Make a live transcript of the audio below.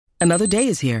Another day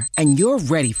is here, and you're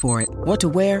ready for it. What to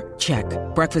wear? Check.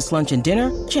 Breakfast, lunch, and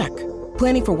dinner? Check.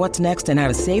 Planning for what's next and how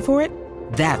to save for it?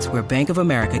 That's where Bank of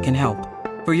America can help.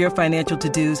 For your financial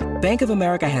to-dos, Bank of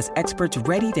America has experts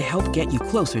ready to help get you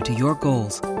closer to your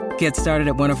goals. Get started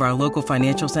at one of our local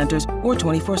financial centers or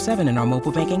 24/7 in our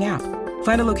mobile banking app.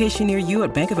 Find a location near you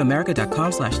at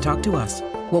bankofamerica.com/talktous.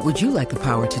 What would you like the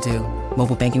power to do?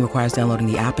 Mobile banking requires downloading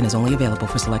the app and is only available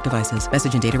for select devices.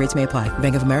 Message and data rates may apply.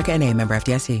 Bank of America N.A., member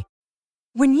FDIC.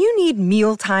 When you need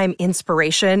mealtime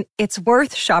inspiration, it's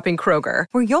worth shopping Kroger,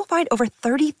 where you'll find over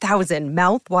 30,000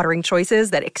 mouth-watering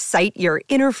choices that excite your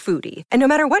inner foodie. And no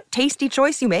matter what tasty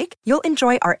choice you make, you'll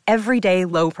enjoy our everyday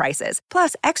low prices,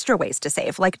 plus extra ways to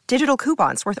save, like digital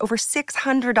coupons worth over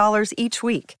 $600 each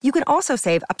week. You can also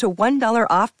save up to $1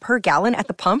 off per gallon at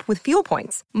the pump with fuel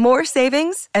points. More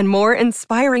savings and more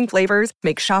inspiring flavors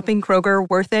make shopping Kroger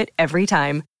worth it every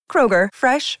time. Kroger,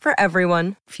 fresh for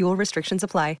everyone. Fuel restrictions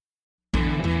apply.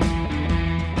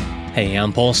 Hey,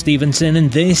 I'm Paul Stevenson, and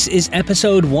this is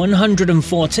episode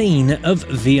 114 of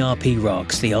VRP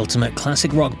Rocks, the ultimate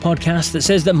classic rock podcast that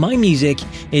says that my music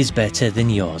is better than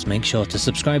yours. Make sure to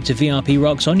subscribe to VRP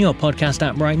Rocks on your podcast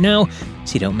app right now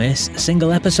so you don't miss a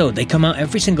single episode. They come out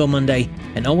every single Monday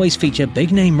and always feature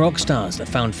big-name rock stars that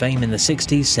found fame in the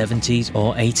 60s, 70s,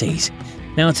 or 80s.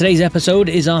 Now, today's episode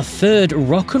is our third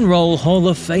Rock and Roll Hall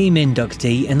of Fame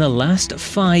inductee in the last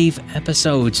 5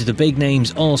 episodes. The big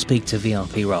names all speak to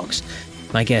VRP Rocks.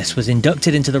 My guest was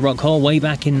inducted into the Rock Hall way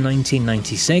back in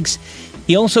 1996.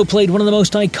 He also played one of the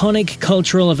most iconic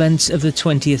cultural events of the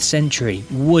 20th century,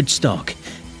 Woodstock,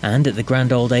 and at the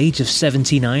grand old age of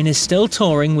 79 is still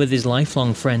touring with his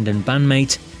lifelong friend and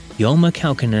bandmate, Jorma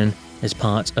Kaukonen, as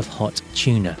part of Hot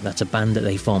Tuna. That's a band that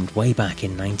they formed way back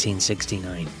in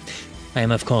 1969. I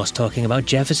am, of course, talking about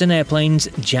Jefferson Airplane's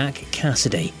Jack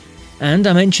Casady. And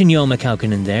I mentioned Jorma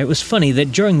Kaukonen there. It was funny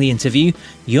that during the interview,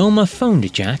 Jorma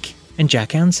phoned Jack, and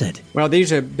Jack answered. Well,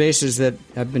 these are basses that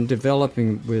I've been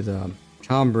developing with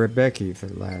Tom Rebecki for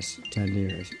the last 10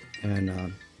 years.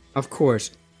 And, of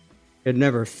course, it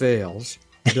never fails,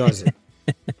 does it?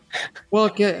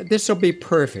 Well, this will be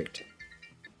perfect.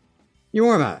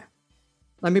 Jorma,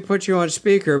 let me put you on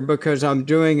speaker because I'm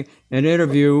doing an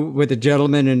interview with a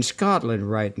gentleman in Scotland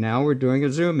right now. We're doing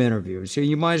a Zoom interview, so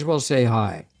you might as well say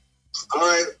hi. All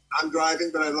right, I'm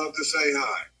driving, but I'd love to say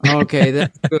hi. Okay,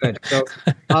 that's good. So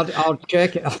I'll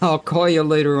check. I'll call you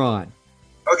later on.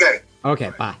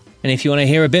 Okay, bye. And if you want to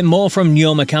hear a bit more from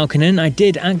Jorma Kaukonen, I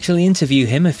did actually interview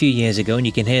him a few years ago, and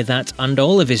you can hear that and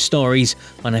all of his stories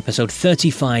on episode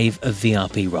 35 of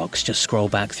VRP Rocks. Just scroll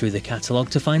back through the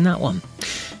catalogue to find that one.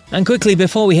 And quickly,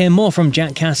 before we hear more from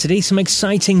Jack Casady, some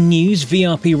exciting news.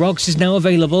 VRP Rocks is now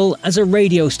available as a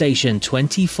radio station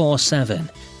 24/7.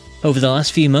 Over the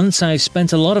last few months, I've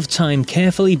spent a lot of time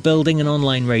carefully building an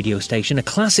online radio station, a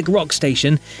classic rock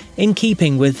station, in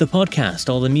keeping with the podcast,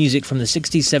 all the music from the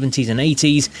 60s, 70s and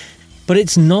 80s. But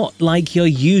it's not like your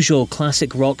usual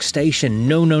classic rock station.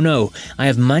 No. I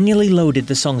have manually loaded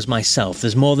the songs myself.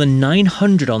 There's more than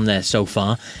 900 on there so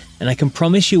far, and I can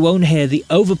promise you won't hear the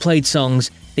overplayed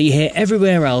songs that you hear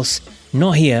everywhere else,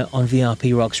 not here on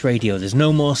VRP Rocks Radio. There's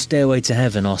no more Stairway to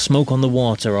Heaven or Smoke on the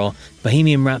Water or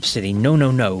Bohemian Rhapsody. No.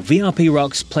 VRP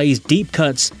Rocks plays deep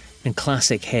cuts and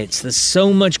classic hits. There's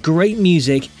so much great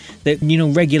music that,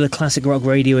 regular classic rock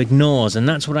radio ignores, and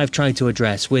that's what I've tried to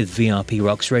address with VRP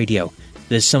Rocks Radio.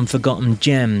 There's some forgotten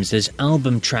gems, there's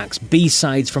album tracks,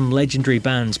 B-sides from legendary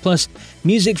bands, plus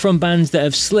music from bands that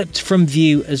have slipped from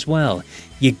view as well.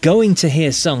 You're going to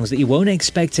hear songs that you won't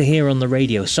expect to hear on the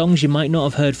radio, songs you might not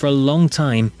have heard for a long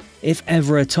time, if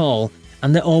ever at all,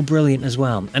 and they're all brilliant as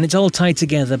well. And it's all tied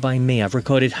together by me. I've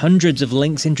recorded hundreds of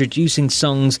links introducing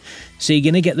songs, so you're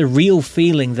going to get the real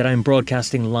feeling that I'm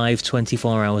broadcasting live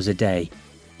 24 hours a day.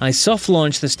 I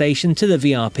soft-launched the station to the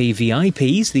VRP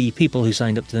VIPs, the people who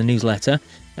signed up to the newsletter,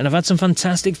 and I've had some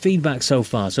fantastic feedback so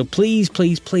far, so please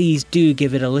do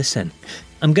give it a listen.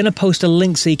 I'm going to post a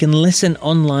link so you can listen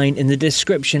online in the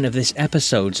description of this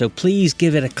episode, so please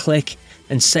give it a click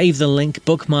and save the link,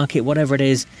 bookmark it, whatever it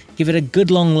is. Give it a good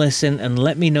long listen and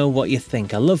let me know what you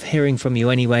think. I love hearing from you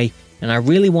anyway, and I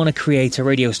really want to create a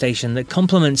radio station that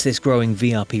complements this growing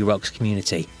VRP Rocks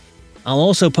community. I'll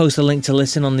also post a link to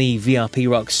listen on the VRP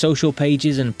Rocks social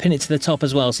pages and pin it to the top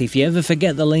as well, so if you ever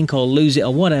forget the link or lose it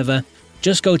or whatever,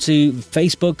 just go to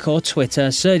Facebook or Twitter,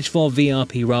 search for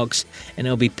VRP Rocks, and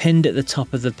it'll be pinned at the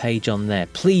top of the page on there.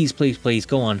 Please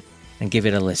go on and give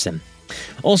it a listen.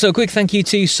 Also, a quick thank you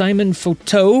to Simon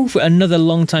Photo, another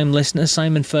long-time listener.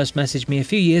 Simon first messaged me a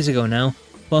few years ago now.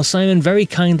 Well, Simon very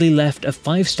kindly left a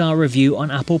 5-star review on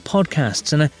Apple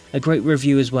Podcasts and a great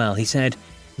review as well. He said,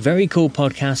 Very cool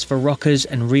podcast for rockers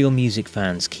and real music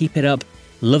fans. Keep it up.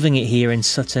 Loving it here in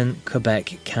Sutton,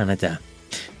 Quebec, Canada.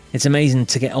 It's amazing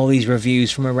to get all these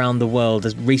reviews from around the world.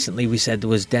 As recently we said there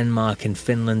was Denmark and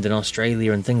Finland and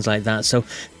Australia and things like that. So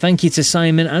thank you to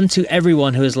Simon and to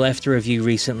everyone who has left a review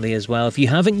recently as well. If you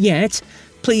haven't yet,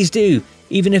 please do.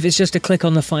 Even if it's just a click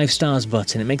on the 5 stars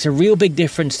button, it makes a real big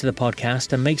difference to the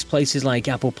podcast and makes places like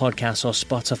Apple Podcasts or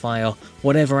Spotify or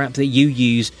whatever app that you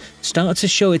use start to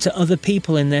show it to other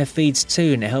people in their feeds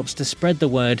too, and it helps to spread the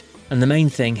word, and the main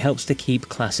thing, helps to keep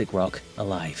classic rock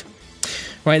alive.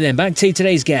 Right then, back to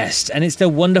today's guest, and it's the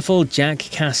wonderful Jack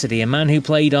Casady, a man who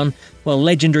played on, well,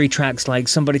 legendary tracks like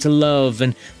Somebody to Love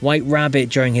and White Rabbit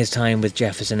during his time with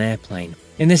Jefferson Airplane.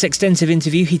 In this extensive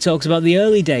interview, he talks about the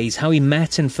early days, how he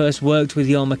met and first worked with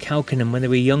Jorma Kaukonen when they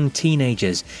were young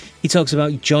teenagers. He talks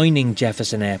about joining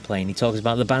Jefferson Airplane. He talks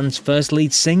about the band's first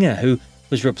lead singer, who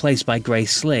was replaced by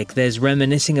Grace Slick. There's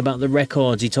reminiscing about the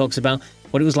records. He talks about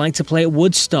what it was like to play at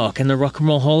Woodstock and the Rock and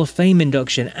Roll Hall of Fame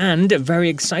induction, and, very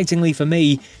excitingly for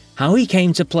me, how he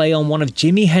came to play on one of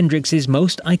Jimi Hendrix's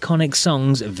most iconic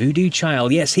songs, Voodoo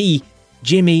Child. Yes, he,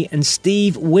 Jimmy, and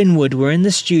Steve Winwood were in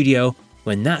the studio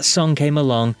when that song came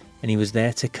along, and he was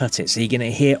there to cut it. So you're going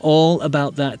to hear all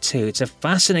about that too. It's a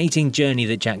fascinating journey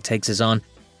that Jack takes us on,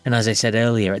 and as I said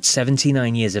earlier, at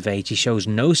 79 years of age, he shows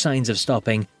no signs of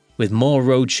stopping, with more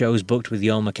road shows booked with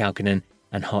Jorma Kaukonen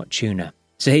and Hot Tuna.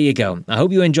 So here you go. I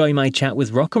hope you enjoy my chat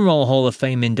with Rock and Roll Hall of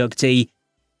Fame inductee,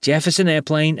 Jefferson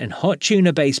Airplane and Hot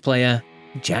Tuna bass player,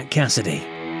 Jack Casady.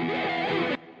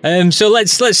 So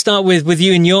let's start with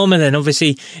you and Jorma then.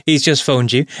 Obviously, he's just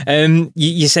phoned you.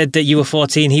 You said that you were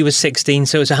 14, he was 16.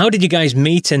 So how did you guys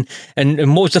meet, and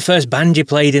what was the first band you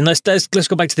played in? Let's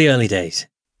go back to the early days.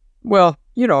 Well,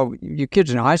 you kids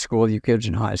in high school,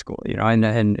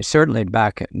 and certainly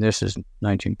back, this is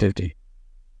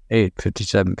 1958,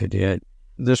 57, 58.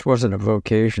 This wasn't a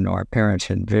vocation our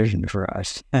parents envisioned for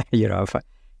us.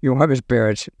 Jorma's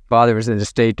parents, father was in the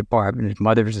State Department, his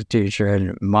mother was a teacher,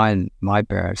 and my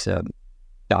parents,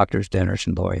 doctors, dentists,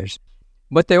 and lawyers.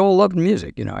 But they all loved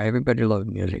music, everybody loved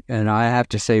music. And I have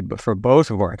to say, but for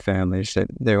both of our families, that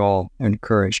they all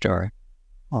encouraged our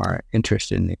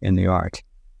interest in the arts.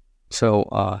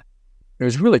 So it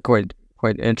was really quite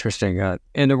interesting.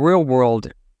 In the real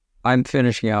world, I'm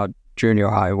finishing out junior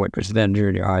high, what was then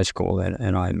junior high school,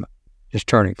 and I'm just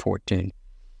turning 14.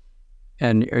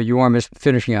 And Jorma's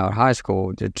finishing out high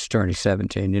school, it's turning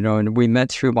 17, and we met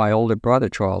through my older brother,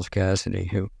 Charles Casady,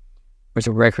 who was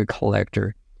a record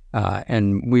collector,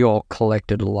 and we all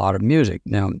collected a lot of music.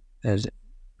 Now, as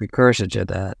precursor to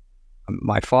that,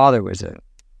 my father was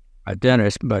a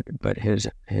dentist, but his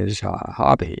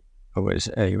hobby was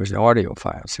he was an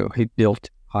audiophile, so he built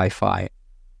hi-fi,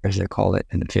 as they call it,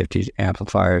 in the 50s,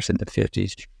 amplifiers in the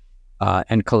 50s,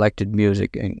 and collected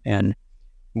music. And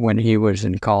when he was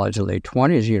in college, the late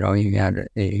 20s,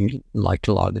 he liked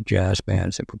a lot of the jazz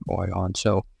bands that were going on.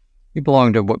 So he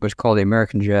belonged to what was called the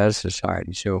American Jazz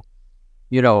Society. So,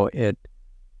 at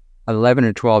 11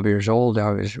 or 12 years old,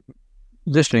 I was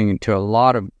listening to a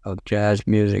lot of jazz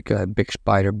music, Big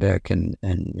Spiderbeck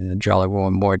and Jolly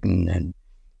Roll Morton, and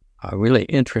really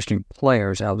interesting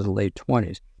players out of the late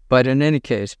 20s. But in any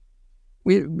case,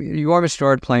 Jorma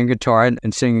started playing guitar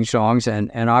and singing songs,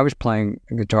 and I was playing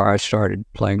guitar. I started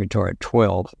playing guitar at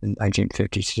 12 in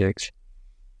 1956.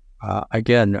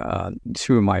 Again,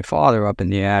 through my father up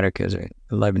in the attic as an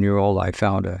 11-year-old, I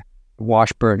found a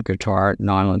Washburn guitar,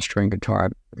 nylon string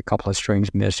guitar, a couple of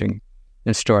strings missing,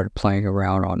 and started playing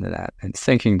around on that and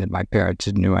thinking that my parents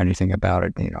didn't know anything about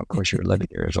it. Of course, you're 11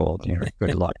 years old,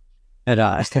 good luck.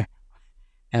 And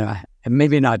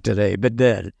maybe not today, but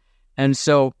then. And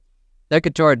so that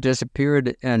guitar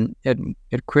disappeared, and at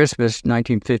Christmas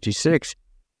 1956,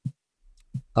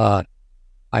 I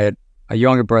had a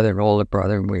younger brother and older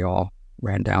brother, and we all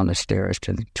ran down the stairs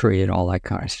to the tree and all that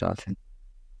kind of stuff. And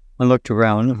I looked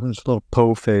around, it was a little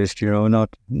po-faced,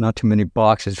 not too many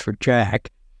boxes for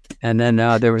Jack. And then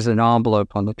there was an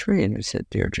envelope on the tree, and it said,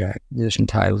 "Dear Jack, this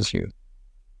entitles you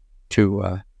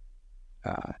to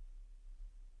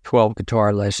 12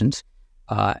 guitar lessons."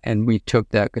 And we took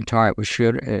that guitar. It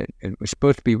was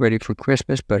supposed to be ready for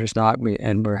Christmas, but it's not.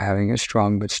 We're having it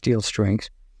strung with steel strings,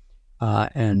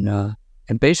 and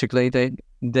basically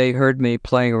they heard me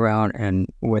playing around, and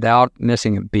without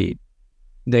missing a beat,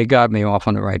 they got me off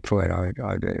on the right foot. I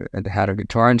had a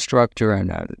guitar instructor,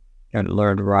 and I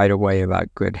learned right away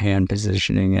about good hand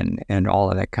positioning and all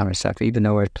of that kind of stuff. Even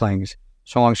though I was playing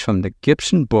songs from the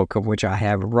Gibson book, of which I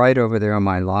have right over there in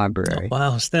my library. Oh,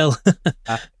 wow, still.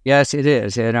 Yes, it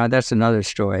is. And that's another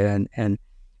story. And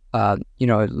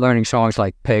learning songs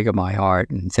like "Peg of My Heart"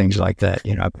 and things like that.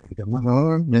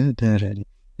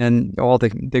 And all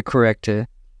the correct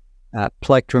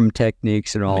plectrum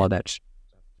techniques and all of that.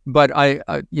 But I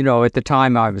at the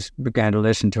time began to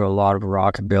listen to a lot of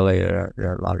rockabilly,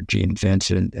 a lot of Gene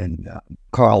Vincent and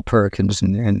Carl Perkins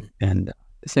and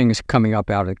things coming up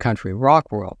out of the country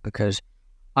rock world, because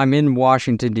I'm in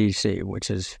Washington, D.C., which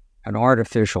is an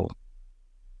artificial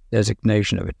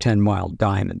designation of a 10-mile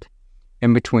diamond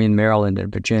in between Maryland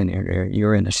and Virginia.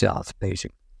 You're in the South,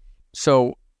 basically.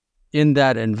 So in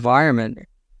that environment,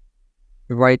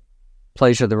 the right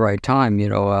place at the right time,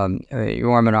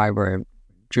 Yorm and I were in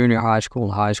junior high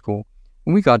school,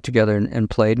 and we got together and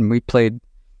played, and we played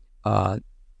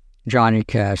Johnny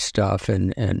Cash stuff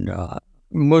and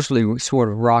mostly sort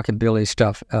of rockabilly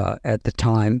stuff at the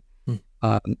time.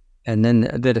 And then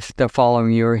the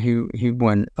following year, he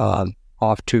went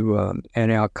off to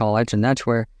Antioch College, and that's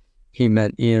where he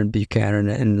met Ian Buchanan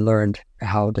and learned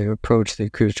how to approach the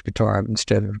acoustic guitar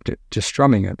instead of just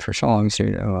strumming it for songs.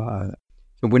 So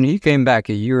when he came back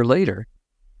a year later,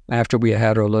 after we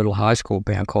had our little high school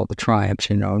band called the Triumphs,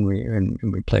 and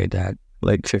we played that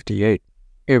late '58,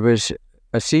 it was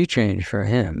a sea change for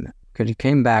him, because he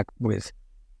came back with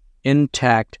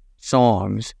intact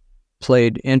songs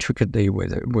played intricately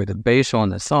with a bass on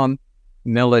the thumb,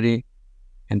 melody,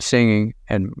 and singing,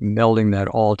 and melding that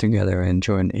all together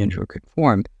into an intricate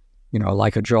form,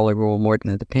 like a Jolly Roll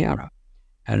Morton at the piano.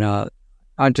 And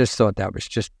I just thought that was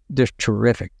just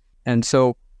terrific. And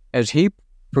so as he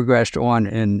progressed on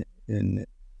in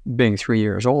being 3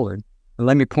 years older,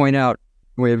 let me point out,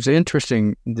 it was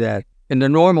interesting that in the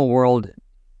normal world,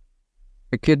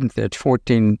 a kid that's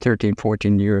 14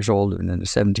 years older than a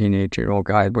 17, 18-year-old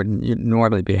guy wouldn't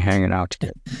normally be hanging out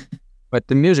together. But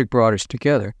the music brought us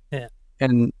together,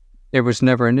 and it was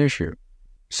never an issue.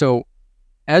 So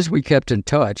as we kept in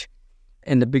touch,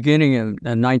 in the beginning of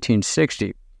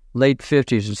 1960, late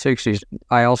 50s and 60s,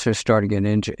 I also started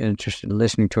getting interested in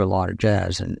listening to a lot of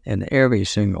jazz, and every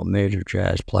single major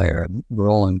jazz player,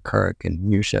 Roland Kirk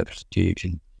and Yusef Steve.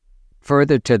 And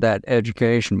further to that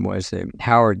education was the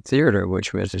Howard Theater,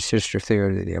 which was a sister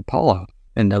theater to the Apollo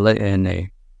in the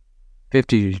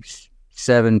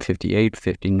 57, 58,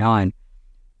 59,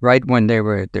 right when they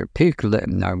were at their peak.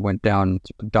 And I went down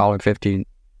 $1.50 in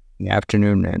the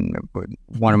afternoon, and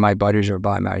one of my buddies or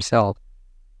by myself,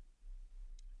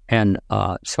 and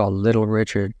saw Little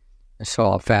Richard, I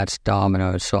saw Fats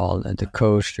Domino, I saw the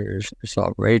Coasters, I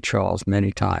saw Ray Charles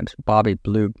many times, Bobby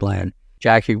Blue Bland,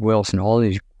 Jackie Wilson, all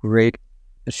these great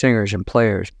singers and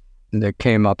players that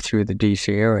came up through the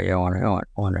D.C. area on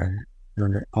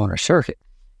a circuit.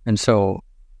 And so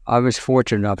I was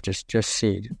fortunate enough to just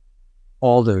see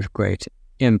all those greats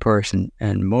in person,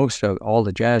 and most of all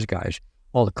the jazz guys,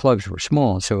 all the clubs were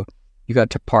small, so you got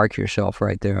to park yourself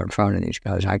right there in front of these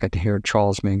guys. I got to hear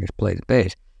Charles Mingus play the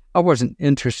bass. I wasn't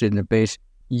interested in the bass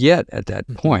yet at that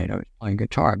point. I was playing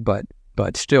guitar, but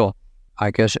still,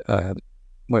 I guess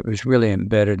what was really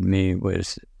embedded in me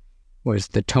was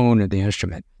the tone of the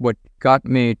instrument. What got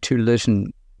me to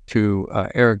listen to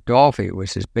Eric Dolphy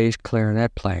was his bass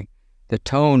clarinet playing. The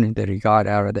tone that he got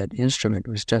out of that instrument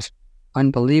was just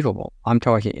unbelievable. I'm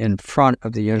talking in front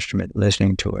of the instrument,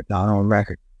 listening to it, not on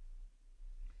record.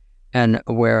 And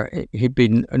where he'd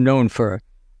been known for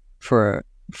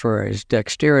his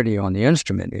dexterity on the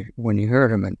instrument, when you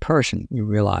heard him in person, you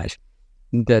realize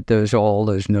that all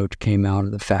those notes came out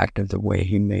of the fact of the way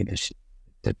he made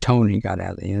the tone he got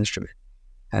out of the instrument.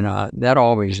 And that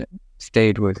always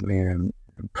stayed with me and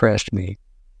impressed me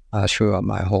throughout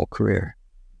my whole career.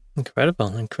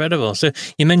 Incredible. So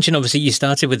you mentioned, obviously, you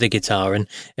started with the guitar,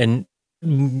 and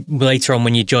later on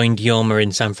when you joined Yorma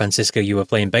in San Francisco, you were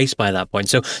playing bass by that point.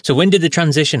 So when did the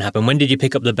transition happen? When did you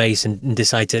pick up the bass and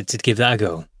decide to give that a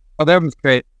go? Oh, that was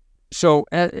great. So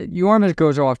Yorma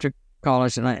goes off to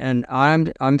college, and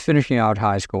I'm finishing out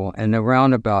high school, and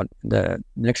around about the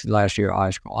last year of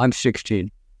high school, I'm 16.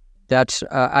 That's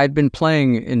I'd been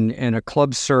playing in a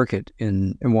club circuit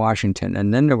in Washington,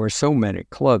 and then there were so many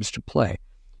clubs to play.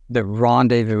 The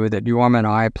Rendezvous that Yorma and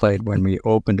I played when we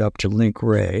opened up to Link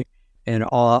Ray, and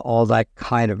all that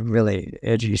kind of really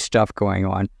edgy stuff going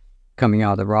on, coming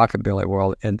out of the rockabilly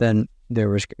world. And then there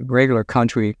was regular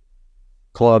country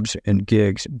clubs and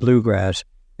gigs, bluegrass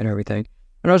and everything.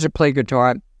 And as I played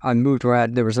guitar, I moved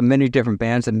around. There was many different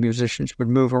bands that musicians would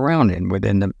move around in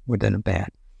within a band.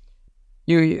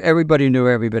 Everybody knew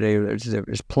everybody that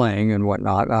was playing and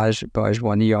whatnot. I was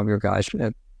one of the younger guys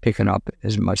picking up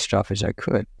as much stuff as I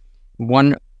could.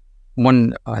 One,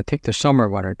 I think the summer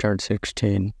when I turned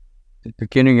 16, the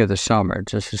beginning of the summer,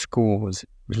 just as school was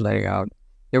letting out,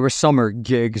 there were summer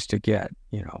gigs to get,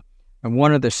 and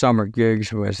one of the summer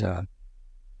gigs was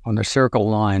on the Circle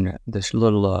Line, this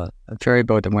little ferry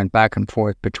boat that went back and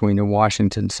forth between the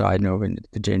Washington side and over the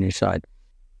Virginia side.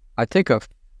 I think a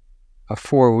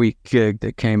 4-week gig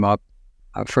that came up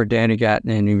for Danny Gatton,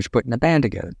 and he was putting the band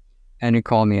together. And he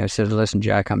called me. I said, "Listen,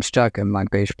 Jack, I'm stuck, and my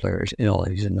bass player is ill.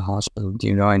 He's in the hospital. Do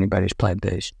you know anybody who's played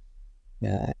bass?"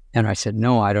 And I said,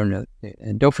 "No, I don't know."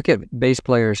 And don't forget, bass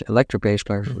players, electric bass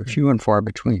players, were few and far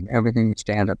between. Everything was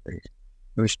stand-up bass.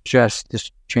 It was just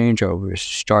this changeover was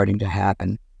starting to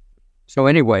happen. So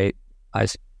anyway, I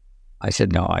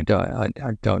said, "No, I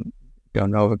don't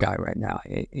know of a guy right now."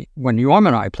 When Yorm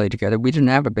and I played together, we didn't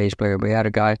have a bass player. We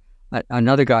had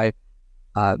another guy,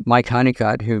 Mike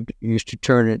Honeycutt, who used to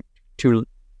turn it to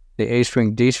the A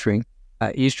string, D string,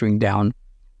 E string down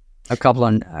a couple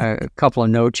of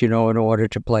notes, in order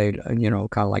to play, kind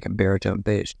of like a baritone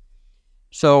bass.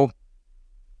 So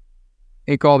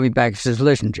he called me back and says,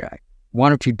 "Listen, Jack, why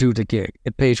don't you do the gig?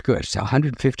 It pays good. It's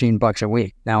 $115 a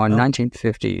week." Now in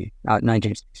 1960,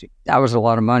 that was a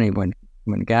lot of money when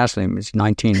gasoline was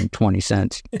 19 and 20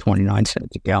 cents, 29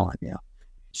 cents a gallon.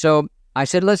 So I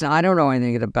said, "Listen, I don't know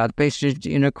anything about bass."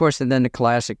 Of course, and then the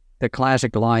classic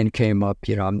line came up,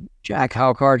 "Jack,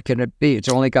 how hard can it be? It's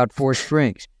only got 4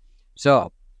 strings."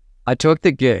 So I took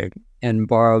the gig and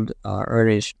borrowed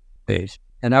Ernie's bass.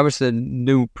 And that was the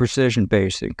new precision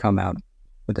bass that come out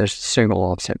with a single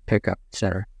offset pickup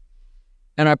center.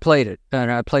 And I played it,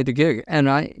 and I played the gig. And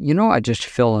I just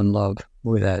fell in love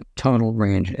with that tonal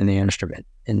range in the instrument.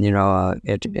 And,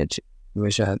 it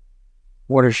was a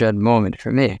watershed moment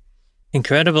for me.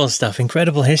 Incredible stuff,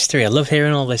 incredible history. I love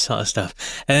hearing all this sort of stuff.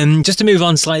 Just to move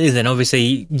on slightly then,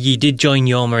 obviously you did join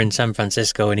Yorma in San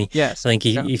Francisco, and I think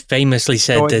he famously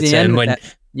said that at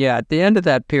the end of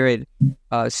that period,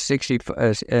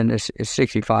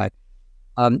 65,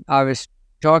 I was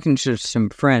talking to some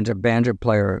friends, a banjo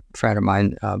player friend of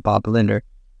mine, Bob Linder,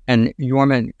 and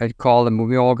Yorma had called him.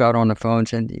 We all got on the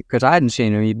phones, and because I hadn't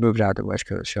seen him, he'd moved out to the West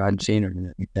Coast, so I hadn't seen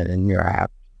him in a year and a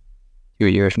half, 2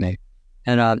 years maybe.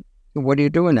 And "What are you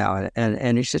doing now?"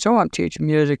 And he says, "Oh, I'm teaching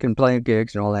music and playing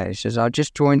gigs and all that." He says, "I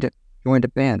just joined a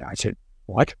band." I said,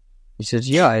 "What?" He says,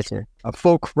 "Yeah, it's a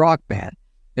folk rock band."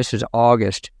 This is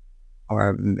August,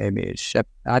 or maybe it's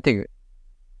I think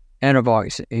end of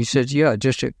August. He says, "Yeah,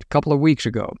 just a couple of weeks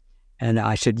ago." And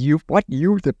I said, "You what?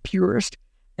 You the purist?"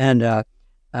 And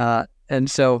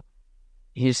so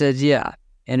he says, "Yeah,"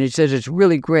 and he says, "It's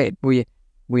really great.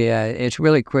 It's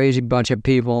really crazy bunch of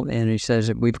people," and he says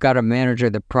that we've got a manager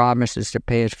that promises to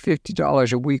pay us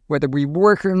 $50 a week whether we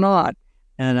work or not.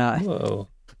 And whoa.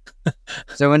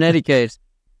 So in any case,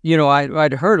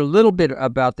 I'd heard a little bit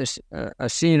about this a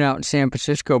scene out in San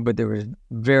Francisco, but there was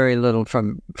very little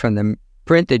from the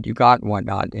print that you got and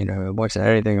whatnot. It wasn't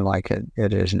anything like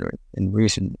it is in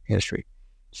recent history.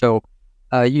 So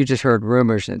you just heard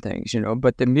rumors and things,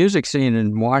 But the music scene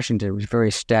in Washington was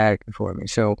very static for me.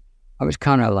 So I was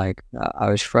kind of like, I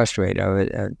was frustrated.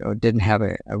 I didn't have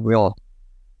a real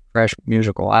fresh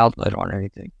musical outlet on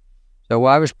anything. So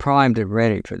I was primed and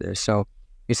ready for this. So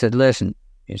he said, "Listen,"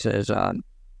 he says,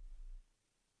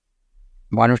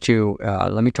 "why don't you,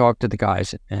 let me talk to the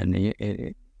guys."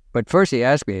 But first he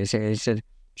asked me, he said,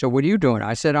 "So what are you doing?"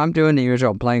 I said, "I'm doing the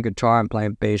usual, playing guitar and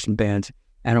playing bass in bands,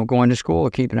 and I'm going to school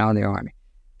and keeping out in the Army."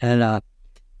 And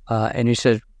he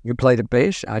said, "You play the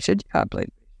bass?" I said, "Yeah, I play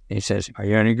the bass." He says, "Are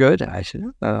you any good?" I said,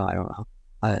 "I don't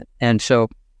know." And so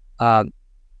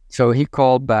he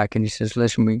called back and he says,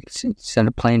 "Listen, we sent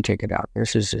a plane ticket out."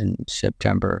 This is in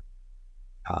September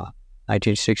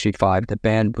 1965. The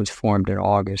band was formed in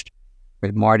August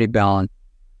with Marty Ballin,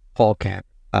 Paul Camp,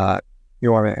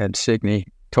 Yorma, and Signe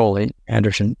Tolley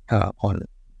Anderson on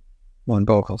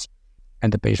vocals,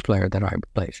 and the bass player that I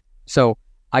replaced. So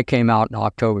I came out on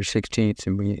October 16th,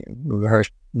 and we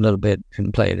rehearsed a little bit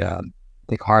and played the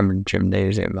Harmon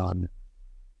Gymnasium on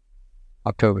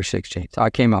October 16th. I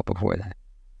came out before that.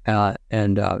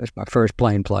 And it was my first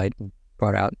plane flight,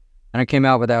 brought out. And I came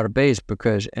out without a bass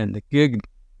because, and the gig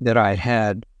that I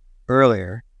had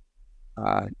earlier,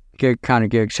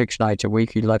 gig 6 nights a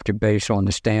week, you left your bass on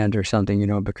the stand or something,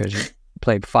 because you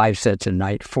played 5 sets a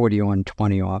night, 40 on,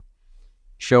 20 off.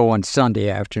 Show on Sunday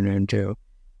afternoon too.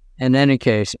 In any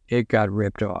case, it got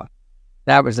ripped off.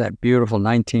 That was that beautiful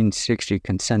 1960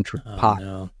 concentric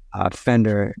pot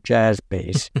Fender jazz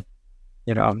bass,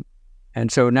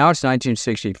 And so now it's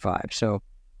 1965. So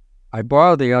I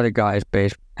borrowed the other guy's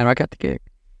bass, and I got the gig.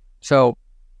 So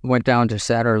went down to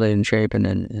Satterley and Chapin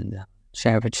in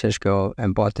San Francisco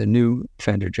and bought the new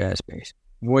Fender jazz bass,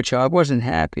 which I wasn't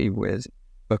happy with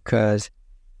because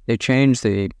they changed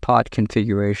the pot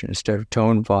configuration instead of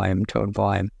tone volume,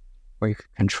 where you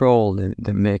could control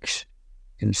the mix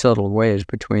in subtle ways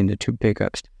between the two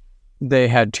pickups. They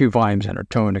had two volumes and a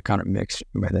tone to kind of mix,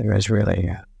 but it was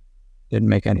really didn't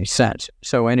make any sense.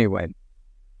 So anyway,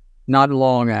 not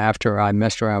long after I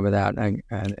messed around with that,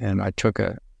 and I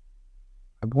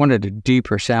wanted a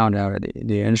deeper sound out of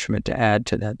the instrument to add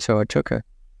to that. So I took a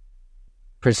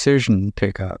precision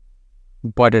pickup,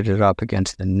 butted it up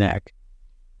against the neck,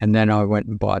 and then I went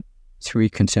and bought 3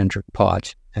 concentric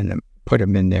pots and put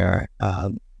them in there,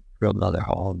 drilled another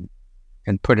hole,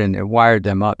 and wired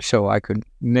them up so I could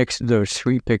mix those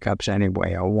 3 pickups any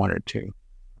way I wanted to.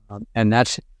 And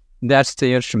that's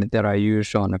the instrument that I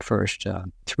used on the first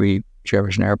 3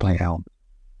 Jefferson Airplane albums.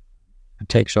 It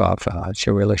takes off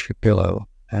Surrealistic Pillow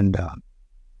and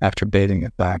After Bathing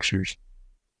at Baxter's.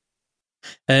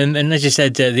 And as you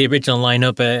said, the original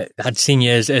lineup had seen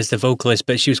you as the vocalist,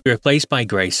 but she was replaced by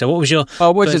Grace. So what was your...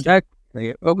 What was that?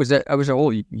 I was a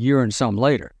whole year and some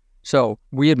later. So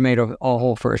we had made a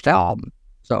whole first album.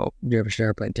 So Jefferson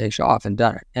Airplane takes off and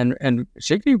done it. And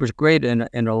Signe was great in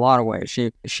a lot of ways.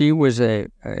 She was a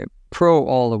pro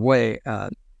all the way,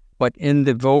 but in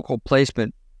the vocal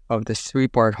placement of this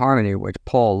 3-part harmony, which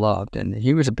Paul loved, and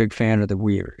he was a big fan of the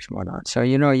Weavers and whatnot. So,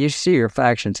 you see your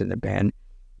factions in the band.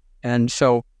 And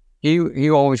so he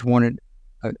always wanted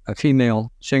a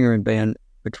female singer in band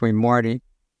between Marty,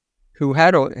 who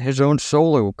had his own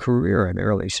solo career in the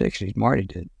early 60s, Marty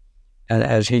did, and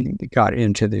as he got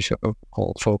into the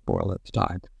so-called folk world at the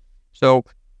time. So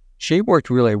she worked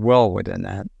really well within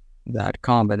that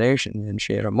combination, and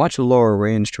she had a much lower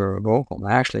range to her vocal.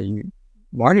 Actually,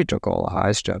 Marty took all the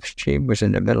high stuff. She was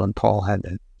in the middle, and Paul had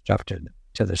the stuff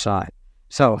to the side.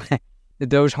 So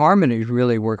those harmonies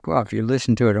really work well. If you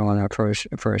listen to it on our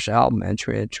first album,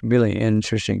 it's really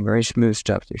interesting, very smooth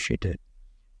stuff that she did.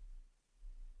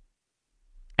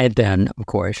 And then, of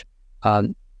course,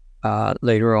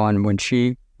 later on, when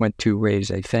she went to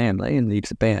raise a family and leave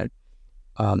the band,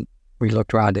 we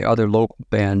looked around the other local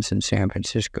bands in San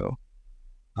Francisco.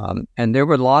 And there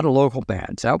were a lot of local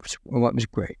bands. That was what was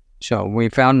great. So we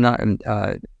found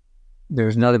there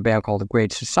was another band called the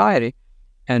Great Society,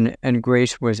 and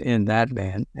Grace was in that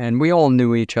band. And we all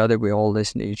knew each other. We all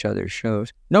listened to each other's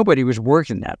shows. Nobody was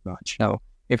working that much. So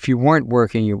if you weren't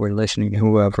working, you were listening to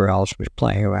whoever else was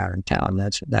playing around in town.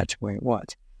 That's the way it was.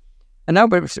 And that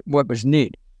was what was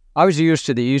neat. I was used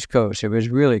to the East Coast. It was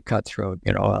really cutthroat,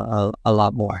 a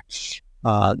lot more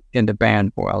in the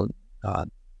band world.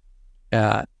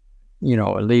 A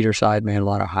leader side man, a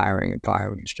lot of hiring and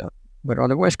firing and stuff. But on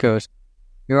the West Coast,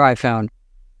 here I found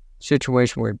a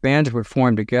situation where bands would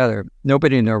form together.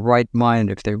 Nobody in their right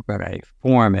mind, if they were going to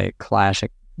form a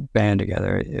classic band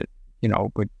together,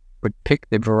 would pick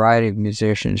the variety of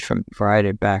musicians from a variety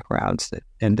of backgrounds that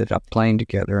ended up playing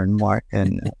together in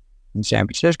San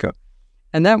Francisco.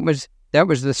 And that was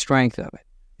the strength of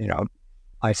it.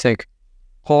 I think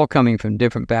Paul, coming from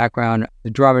different background,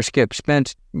 the drummer Skip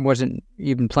Spence wasn't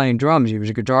even playing drums. He was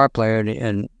a guitar player,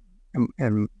 and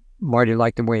Marty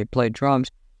liked the way he played drums.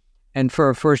 And for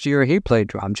a first year, he played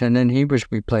drums, and then he was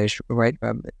replaced right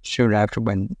soon after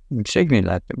when Signe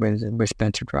left with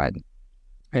Spencer Dryden.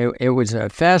 It was a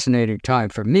fascinating time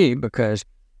for me because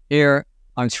here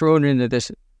I'm thrown into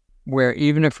this where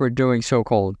even if we're doing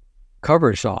so-called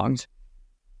cover songs,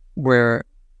 we're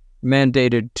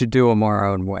mandated to do them our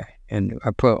own way and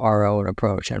our own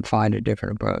approach and find a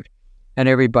different approach. And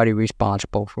everybody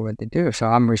responsible for what they do. So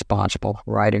I'm responsible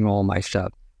for writing all my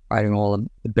stuff, writing all of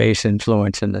the bass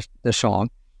influence in the song,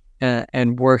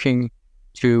 and working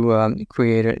to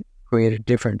create a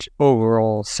different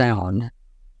overall sound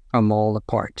from all the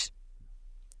parts.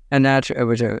 And it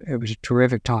was a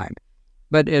terrific time.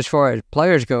 But as far as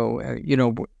players go,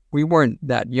 we weren't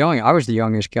that young. I was the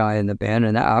youngest guy in the band,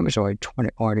 and I was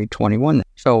already 21.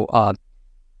 So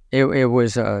it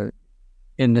was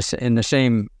in the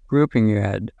same grouping. You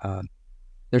had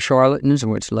the Charlatans,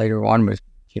 which later on was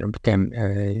became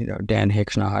Dan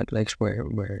Hicks and the Hot Licks, where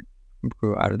it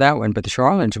grew out of that one. But the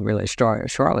Charlatans really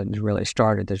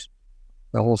started this,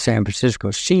 the whole San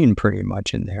Francisco scene pretty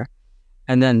much in there.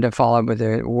 And then to follow with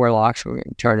the Warlocks, we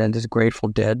turned into the Grateful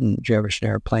Dead and Jefferson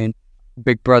Airplane,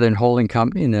 Big Brother and Holding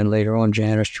Company, and then later on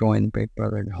Janis joined Big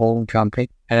Brother and Holding Company.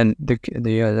 And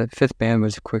the fifth band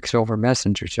was the Quicksilver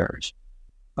Messenger Service.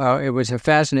 It was a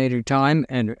fascinating time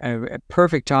and a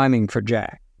perfect timing for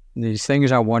Jack. These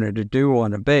things I wanted to do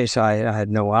on the bass, I had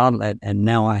no outlet, and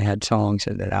now I had songs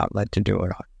and an outlet to do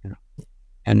it on.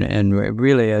 And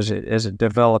really, as it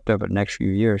developed over the next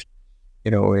few years,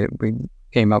 we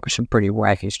came up with some pretty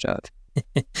wacky stuff.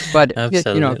 But,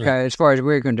 Absolutely. as far as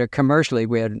we're concerned, commercially,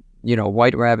 we had,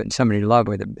 White Rabbit and Somebody to Love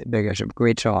were the biggest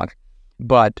great songs.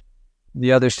 But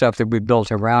the other stuff that we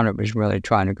built around it was really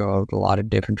trying to go a lot of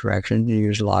different directions and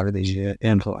use a lot of these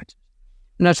influences.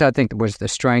 And that's, I think, was the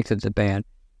strength of the band.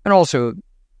 And also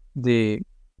the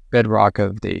bedrock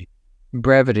of the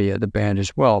brevity of the band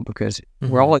as well, because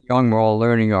we're all young, we're all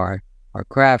learning our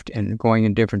craft and going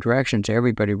in different directions.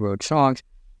 Everybody wrote songs.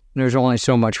 And there's only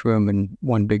so much room in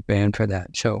one big band for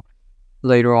that. So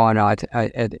later on,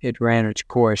 it ran its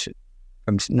course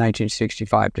from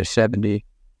 1965 to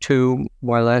 72,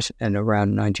 more or less. And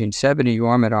around 1970,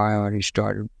 Yorm and I already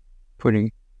started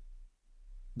putting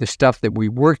the stuff that we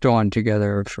worked on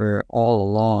together for all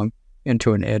along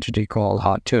into an entity called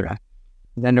Hot Tuna.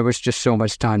 Then there was just so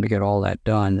much time to get all that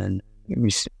done. And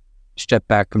we stepped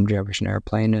back from Jefferson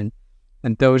Airplane.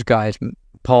 And those guys,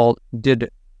 Paul did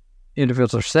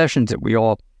individual sessions that we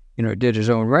all, did his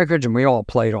own records, and we all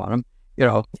played on them.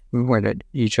 We weren't at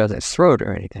each other's throat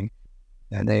or anything.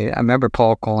 And I remember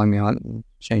Paul calling me on and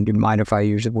saying, "Do you mind if I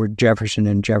use the word Jefferson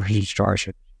and Jefferson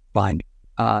Starship?" Fine.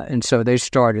 And so they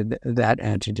started that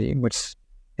entity, which,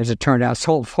 as it turned out,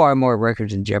 sold far more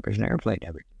records than Jefferson Airplane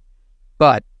ever did.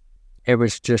 But it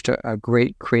was just a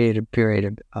great creative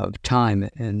period of time.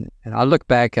 And I look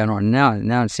back on it now, and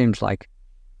now it seems like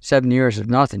 7 years is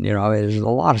nothing. There's a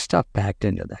lot of stuff packed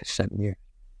into that 7 years,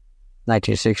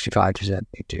 1965 to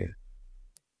 72.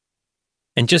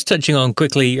 And just touching on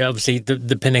quickly, obviously,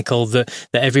 the pinnacle that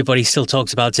everybody still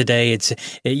talks about today.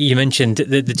 You mentioned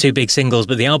the two big singles,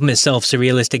 but the album itself,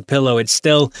 Surrealistic Pillow, it's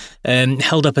still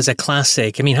held up as a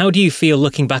classic. I mean, how do you feel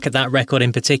looking back at that record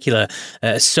in particular,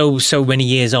 so many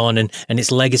years on, and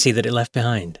its legacy that it left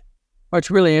behind? Well,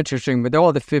 it's really interesting with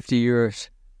all the 50 years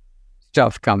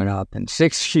stuff coming up and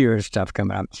 6 years stuff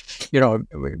coming up.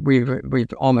 We've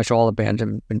almost all the bands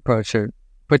have been approached to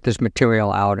put this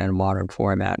material out in a modern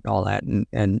format and all that,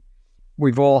 and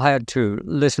we've all had to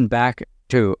listen back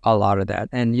to a lot of that.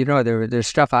 And there's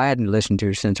stuff I hadn't listened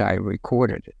to since I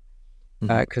recorded it,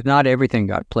 because not everything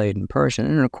got played in person.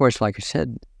 And of course, like I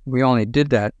said, we only did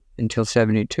that until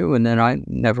 72, and then I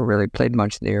never really played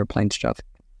much of the Airplane stuff.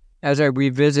 As I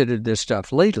revisited this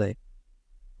stuff lately,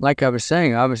 like I was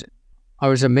saying, I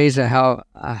was amazed at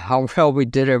how well we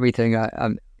did everything.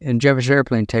 And Jefferson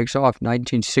Airplane takes off.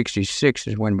 1966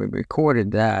 is when we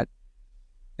recorded that.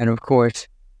 And of course,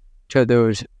 to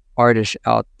those artists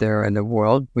out there in the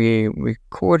world, we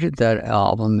recorded that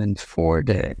album in 4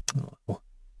 days. Oh.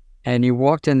 And you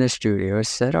walked in the studio,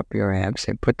 set up your amps,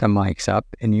 and put the mics up,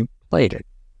 and you played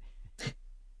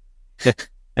it.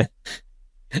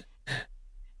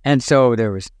 And so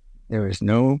there was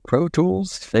no Pro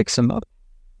Tools to fix them up,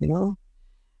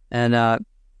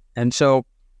 And so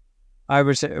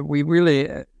we really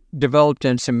developed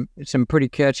in some pretty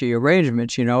catchy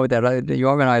arrangements, that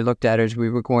Yorm and I looked at as we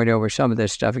were going over some of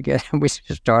this stuff again, and we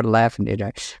just started laughing.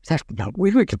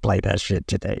 We could play that shit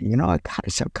today, God,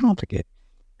 it's so complicated.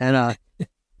 And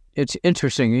it's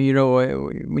interesting,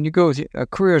 when you go, a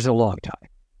career is a long time.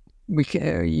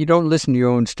 You don't listen to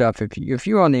your own stuff. If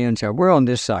you're on the inside, we're on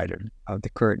this side of the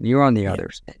curtain, you're on the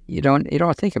others. You don't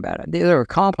think about it. There are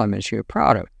compliments you're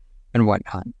proud of and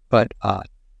whatnot, but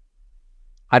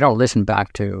I don't listen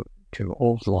back to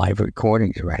old live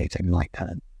recordings or anything like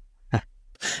that.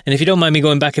 And if you don't mind me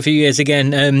going back a few years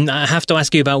again, I have to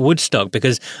ask you about Woodstock,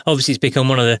 because obviously it's become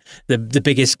one of the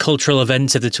biggest cultural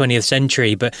events of the 20th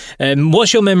century. But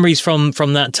what's your memories from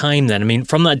that time then? I mean,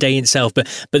 from that day itself, but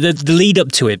the lead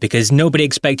up to it, because nobody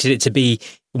expected it to be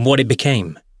what it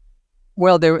became.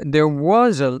 Well, there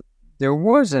was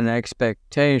an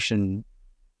expectation,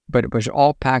 but it was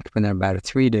all packed within about a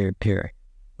 3-day period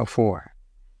before.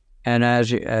 And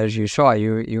as you saw,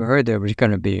 you heard there was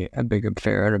going to be a big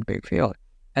affair and a big field.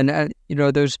 And,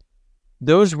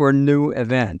 those were new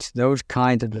events. Those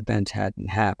kinds of events hadn't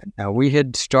happened. Now, we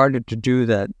had started to do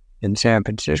that in San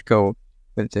Francisco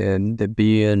with the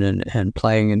Bean and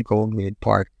playing in Golden Gate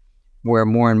Park, where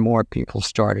more and more people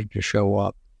started to show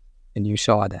up, and you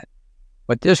saw that.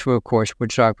 But this, of course,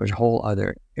 Woodstock was a whole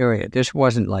other area. This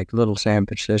wasn't like little San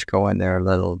Francisco and their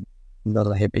little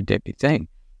hippy-dippy thing.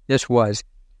 This was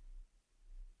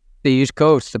the East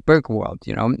Coast, the brick world,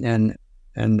 and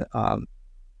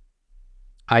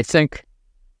I think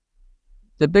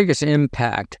the biggest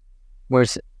impact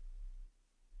was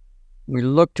we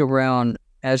looked around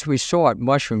as we saw it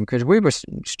mushroom, because we were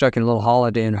stuck in a little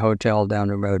Holiday Inn hotel down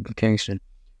the road in Kingston,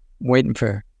 waiting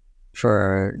for this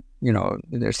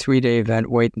 3-day event,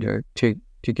 waiting to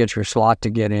get your slot to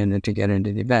get in and to get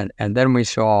into the event. And then we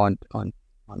saw on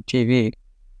TV,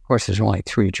 of course, there's only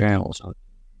 3 channels on.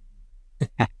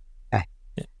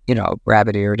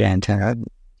 rabbit-eared antenna,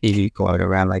 TV going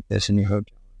around like this in your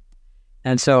hotel.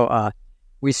 And so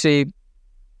we see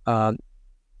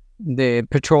the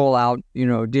patrol out,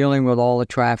 dealing with all the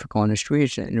traffic on the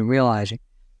streets and realizing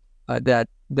that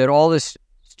all this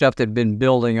stuff that had been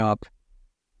building up,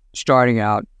 starting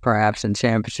out perhaps in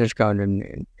San Francisco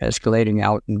and escalating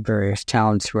out in various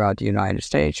towns throughout the United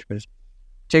States, was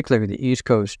particularly the East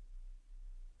Coast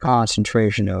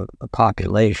concentration of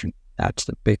population. That's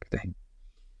the big thing.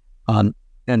 And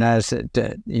as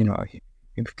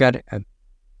you've got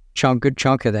a good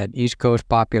chunk of that East Coast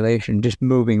population just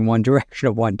moving one direction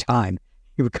at one time,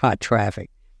 you've got traffic.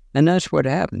 And that's what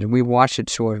happened. And we watched it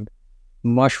sort of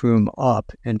mushroom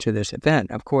up into this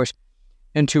event. Of course,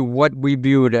 into what we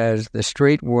viewed as the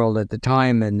straight world at the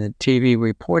time and the TV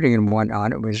reporting and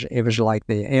whatnot, it was like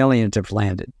the aliens have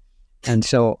landed. And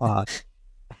so,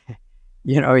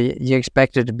 you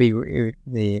expected to be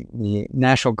the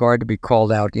National Guard to be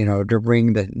called out, to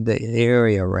ring the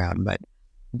area around, but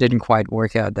it didn't quite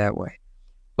work out that way.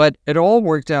 But it all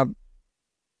worked out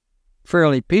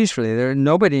fairly peacefully.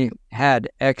 Nobody had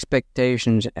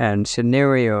expectations and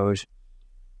scenarios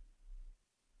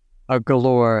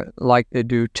galore like they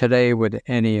do today with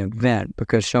any event,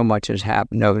 because so much has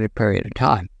happened over a period of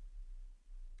time.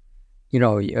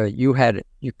 You had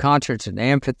your concerts in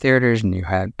amphitheaters and you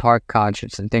had park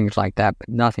concerts and things like that, but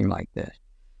nothing like this.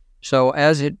 So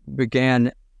as it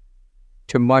began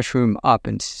to mushroom up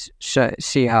and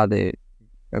see how a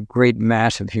great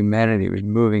mass of humanity was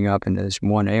moving up into this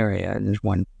one area, in this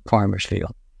one farmer's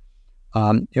field,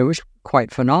 it was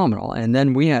quite phenomenal. And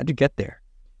then we had to get there.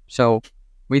 So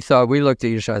we looked at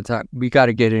each other and thought, we got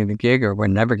to get in the gig or we're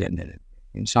never getting in it.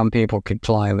 And some people could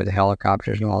fly with the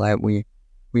helicopters and all that.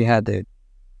 We had the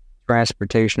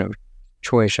transportation of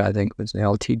choice, I think, was the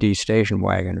LTD station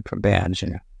wagon for bands,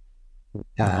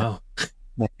 Wow.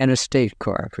 And a state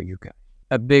car for you guys.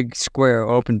 A big square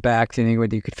open back thing where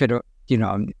you could fit,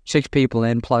 6 people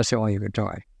in plus all your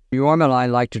guitar. Norm and I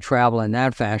like to travel in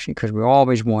that fashion because we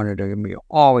always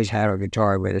had our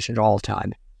guitar with us at all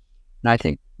times. And I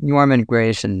think Norman,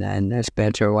 Grace, and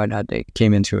Spencer or whatnot, they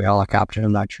came in through a helicopter,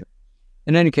 I'm not sure.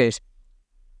 In any case,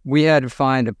 we had to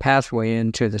find a pathway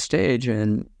into the stage,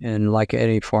 and like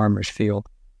any farmer's field,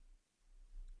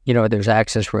 there's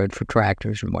access road for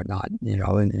tractors and whatnot,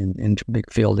 into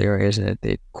big field areas, and at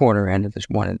the corner end of this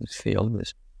field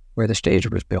was where the stage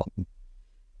was built.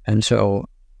 And so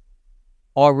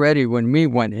already when we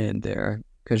went in there,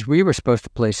 because we were supposed to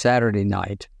play Saturday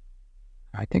night,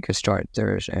 I think it started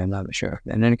Thursday, I'm not sure.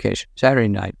 In any case, Saturday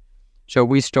night. So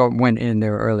we went in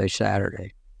there early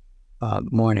Saturday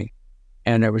morning,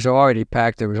 and it was already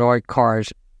packed. There was already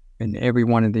cars in every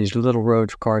one of these little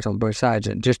roads, cars on both sides,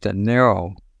 and just a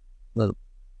narrow little,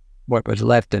 what was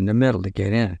left in the middle to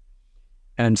get in.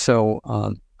 And so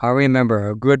I remember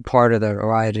a good part of that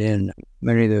ride in,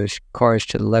 many of those cars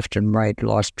to the left and right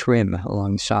lost trim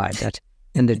alongside. That's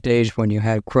in the days when you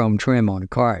had chrome trim on the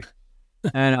cars.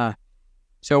 And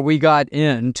so we got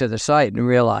into the site and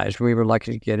realized we were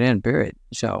lucky to get in, period.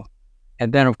 So,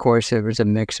 and then of course there was a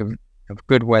mix of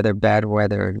good weather, bad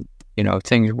weather,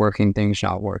 things working, things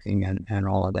not working, and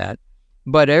all of that.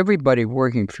 But everybody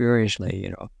working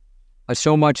furiously,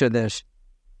 so much of this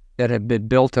that had been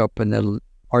built up in the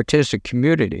artistic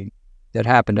community that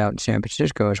happened out in San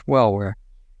Francisco as well,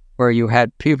 where you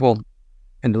had people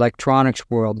in the electronics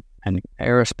world and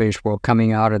aerospace world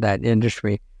coming out of that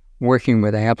industry, working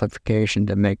with amplification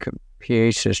to make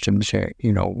PA systems,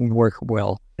 work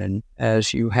well. And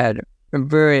as you had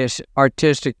various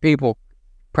artistic people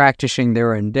practicing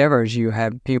their endeavors, you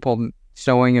had people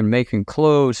sewing and making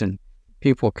clothes and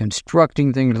people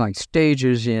constructing things like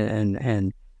stages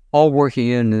and all working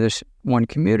in this one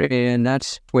community. And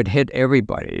that's what hit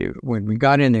everybody. When we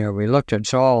got in there, we looked and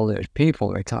saw all those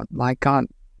people. We thought, my God.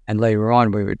 And later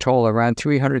on, we were told around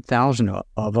 300,000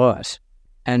 of us.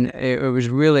 And it was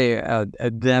really a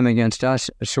them against us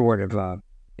sort of.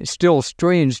 It's still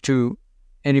strange to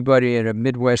anybody in a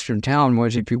Midwestern town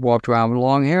was if you walked around with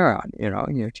long hair on,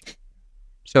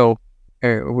 So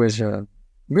it was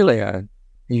really a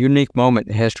unique moment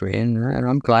in history, and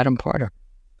I'm glad I'm part of it.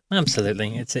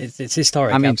 Absolutely. It's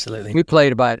historic, absolutely. We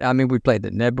played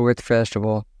the Nebworth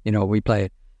Festival, we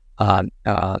played Isle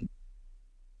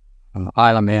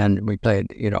of Man, we played,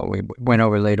 we went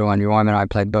over later on, Norm and I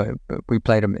played, but we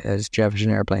played them as Jefferson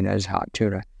Airplane, as Hot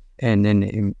Tuna, and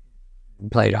then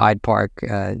played Hyde Park,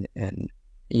 and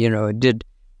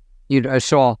I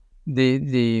saw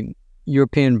the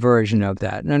European version of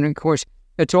that. And of course,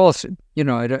 it's all,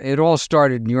 it all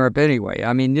started in Europe anyway.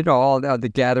 I mean, all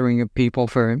the gathering of people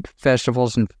for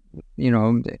festivals and,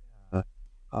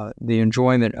 the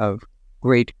enjoyment of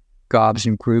great gobs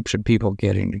and groups of people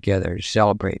getting together to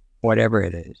celebrate whatever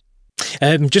it is.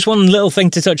 Just one little thing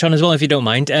to touch on as well, if you don't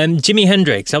mind. Jimi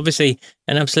Hendrix, obviously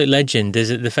an absolute legend. There's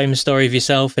the famous story of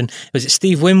yourself and was it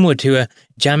Steve Winwood who were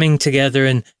jamming together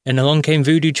and along came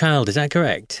Voodoo Child. Is that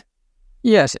correct?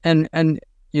 Yes, and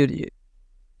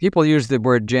people use the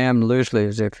word jam loosely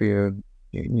as if you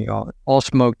all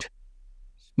smoked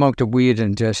a weed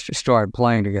and just started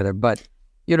playing together. But,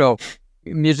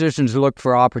 musicians look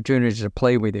for opportunities to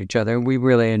play with each other. We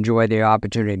really enjoyed the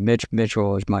opportunity. Mitch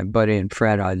Mitchell was my buddy and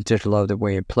friend. I just loved the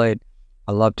way he played.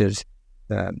 I loved his,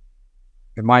 in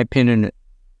my opinion,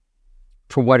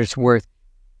 for what it's worth,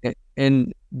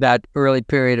 in that early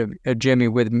period of Jimmy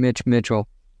with Mitch Mitchell,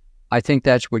 I think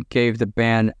that's what gave the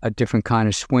band a different kind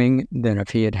of swing than if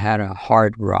he had a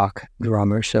hard rock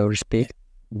drummer, so to speak,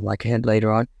 like he had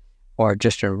later on, or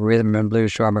just a rhythm and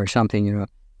blues drummer or something,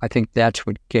 I think that's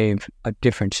what gave a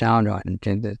different sound on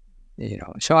it.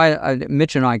 So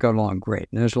Mitch and I got along great.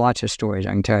 And there's lots of stories.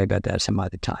 I can tell you about that some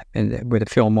other time. And with the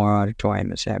Fillmore Auditorium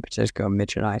in San Francisco,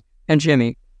 Mitch and I and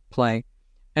Jimmy playing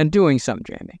and doing some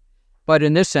jamming. But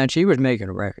in this sense, he was making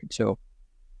a record. So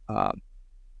I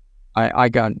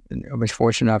was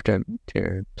fortunate enough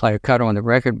to play a cut on the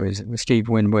record with Steve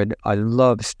Winwood. I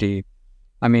love Steve.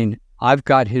 I mean, I've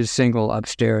got his single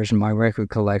upstairs in my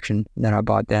record collection that I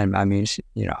bought then. I mean,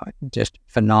 just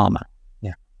phenomenal.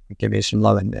 Yeah, give you some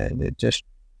love. And it just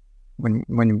when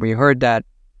we heard that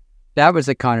was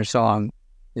the kind of song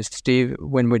that Steve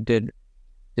Winwood did.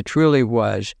 It truly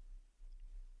was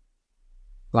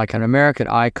like an American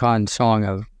icon song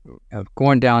of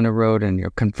going down the road in your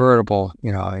convertible,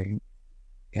 and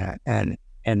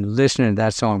listening to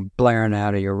that song blaring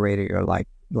out of your radio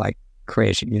like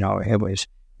crazy.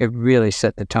 It really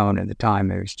set the tone at the time.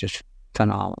 It was just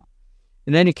phenomenal.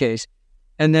 In any case,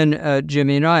 and then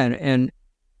Jimmy and I, and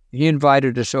he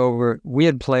invited us over. We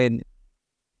had played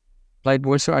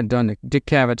what's I'd done the Dick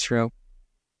Cavett show,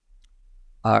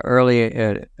 early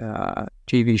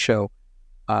TV show,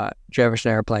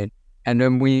 Jefferson Airplane, and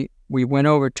then we went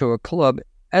over to a club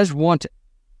as one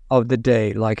of the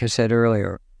day. Like I said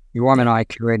earlier, Yorm and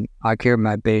I carried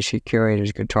my bass. He carried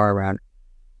his guitar around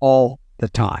all the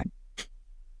time.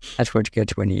 That's what you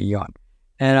get when you're young.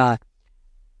 And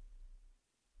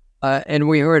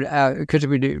we heard, because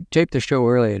we taped the show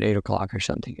early at 8 o'clock or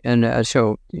something. And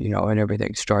so, and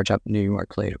everything starts up in New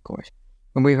York late, of course.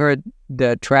 And we heard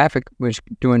that Traffic was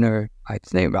doing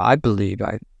I believe,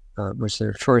 was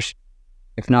their first,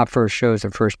 if not first shows,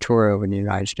 their first tour over in the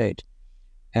United States.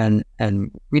 And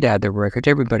we'd had their records.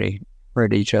 Everybody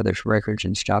heard each other's records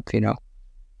and stuff,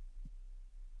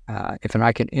 if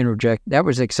I can interject, that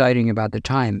was exciting about the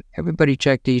time. Everybody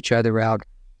checked each other out,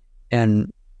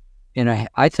 and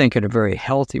I think in a very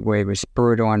healthy way, was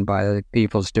spurred on by other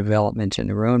people's developments in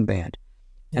their own band.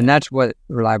 And that's what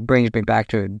brings me back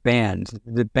to bands.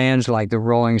 The bands like the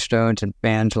Rolling Stones and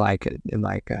bands like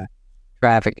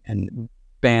Traffic and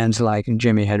bands like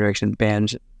Jimi Hendrix and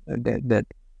bands that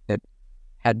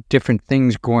had different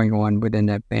things going on within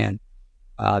that band.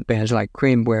 Bands like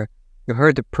Cream, where you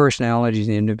heard the personalities of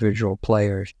the individual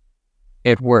players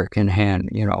at work in hand,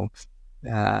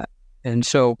 and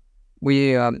so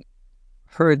we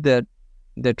heard that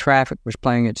the Traffic was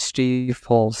playing at Steve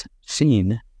Paul's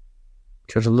Scene,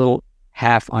 which was a little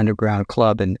half underground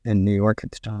club in New York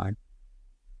at the time.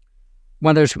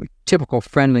 One of those typical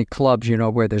friendly clubs,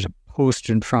 where there's a post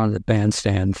in front of the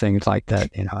bandstand, things like that,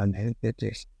 and it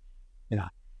just,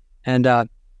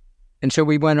 And so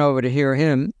we went over to hear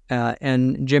him,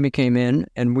 and Jimmy came in,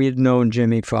 and we had known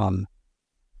Jimmy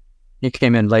he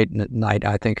came in late at night,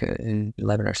 I think, in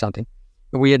 11 or something.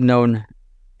 But we had known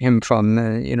him from,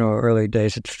 early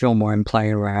days at Fillmore and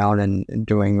playing around and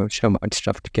doing so much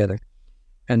stuff together.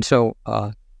 And so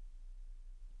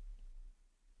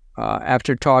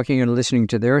after talking and listening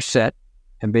to their set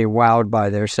and being wowed by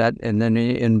their set, and then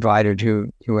he invited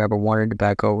whoever wanted to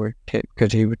back over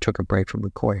because he took a break from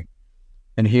recording.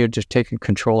 And he had just taken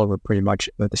control over pretty much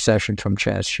the session from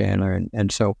Chas Chandler.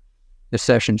 And so the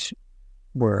sessions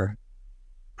were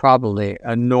probably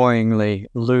annoyingly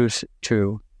loose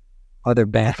to other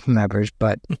band members.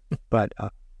 But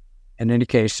in any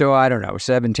case, so I don't know,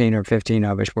 17 or 15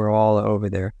 of us were all over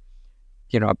there,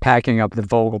 packing up the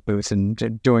vocal booths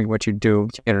and doing what you do,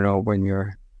 when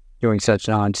you're doing such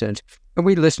nonsense. And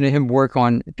we listened to him work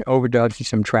on overdubs and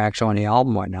some tracks on the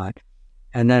album, whatnot.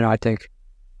 And then I think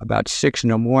about 6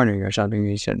 in the morning or something,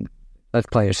 he said, let's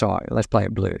play a song, let's play a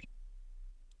blues.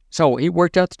 So he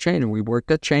worked out the change, and we worked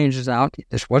the changes out.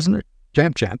 This wasn't a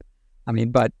jam. I mean,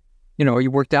 but, he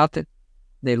worked out the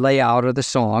layout of the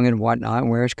song and whatnot, and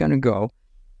where it's going to go.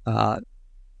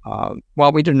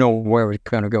 well, we didn't know where it was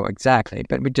going to go exactly,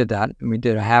 but we did that. And we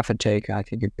did a half a take. I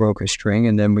think it broke a string,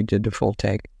 and then we did the full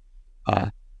take.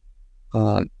 And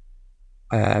I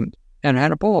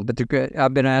had a ball. But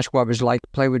I've been asked what it was like to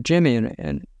play with Jimmy,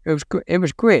 and it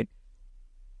was great.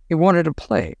 He wanted to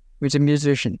play. He was a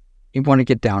musician. He wanted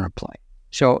to get down and play.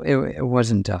 So it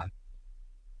wasn't,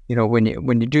 when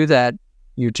you do that,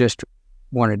 you just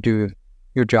want to do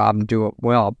your job and do it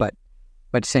well. But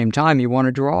at the same time, you want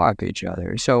to draw up each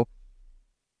other. So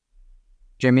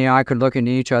Jimmy and I could look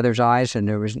into each other's eyes, and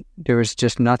there was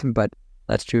just nothing but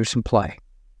let's do some play.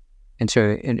 And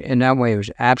so in that way, it was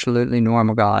absolutely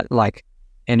normal, like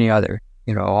any other.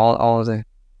 All of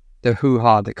the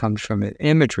hoo-ha that comes from it,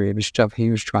 imagery, it was stuff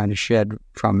he was trying to shed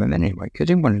from him anyway, because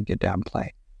he wanted to get down and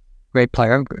play. Great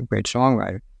player, great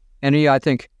songwriter. And I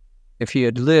think, if he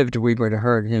had lived, we would have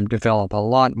heard him develop a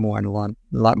lot more in a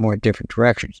lot more different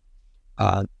directions.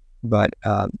 But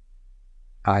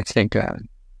I think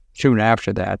soon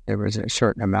after that, there was a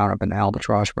certain amount of an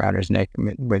albatross around his neck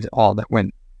with all the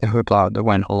hoopla that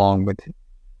went along with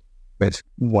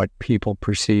what people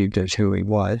perceived as who he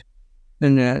was.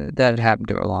 And that happened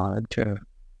to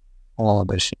all of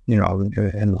us, in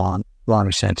a lot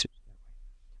of senses.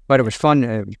 But it was fun.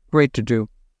 It was great to do.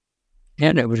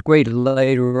 And it was great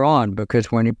later on,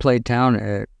 because when he played in town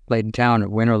at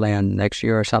Winterland next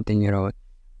year or something,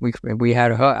 we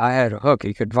had I had a hook.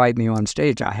 He could invite me on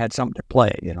stage. I had something to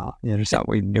play, something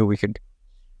we knew we could.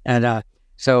 And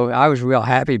so I was real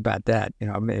happy about that.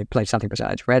 He played something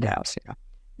besides Red House,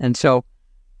 And so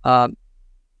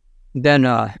then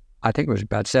I think it was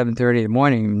about 7:30 in the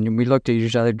morning, and we looked at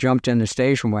each other, jumped in the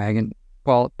station wagon,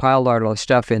 piled all the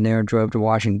stuff in there, and drove to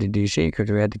Washington, D.C.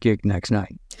 because we had the gig next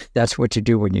night. That's what you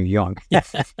do when you're young.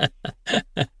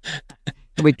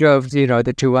 We drove,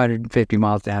 the 250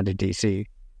 miles down to D.C.,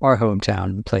 our hometown,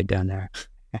 and played down there.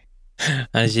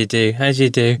 As you do.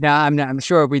 Now, I'm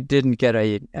sure we didn't get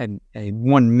a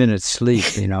 1 minute sleep,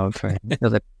 for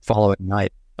the following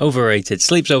night. Overrated.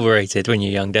 Sleep's overrated when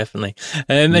you're young, definitely.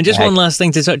 And just one last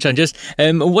thing to touch on. Just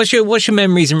what's your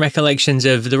memories and recollections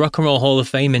of the Rock and Roll Hall of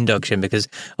Fame induction? Because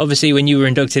obviously, when you were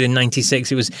inducted in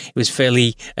 '96, it was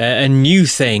fairly a new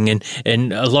thing,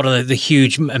 and a lot of the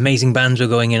huge, amazing bands were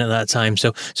going in at that time.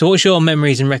 So what's your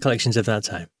memories and recollections of that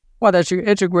time? Well, it's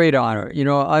a great honor.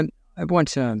 I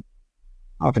once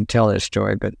often tell this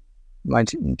story, but my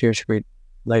dear sweet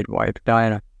late wife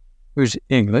Diana, who's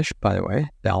English, by the way,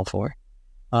 Balfour.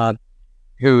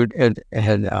 Who had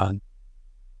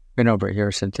been over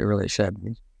here since the early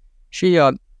 70s.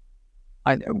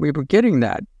 We were getting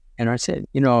that, and I said,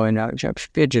 and I was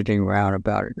fidgeting around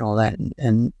about it and all that,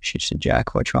 and she said,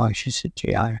 "Jack, what's wrong?" She said,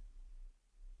 "Gee,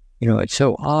 it's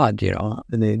so odd,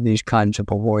 these kinds of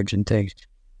awards and things."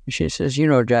 She says,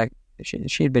 "Jack,"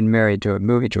 she'd been married to a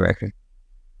movie director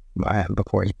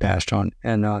before he passed on,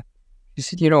 and she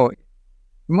said, "You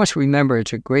must remember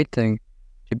it's a great thing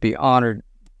to be honored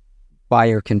by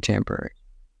your contemporary."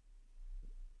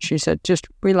 She said, "Just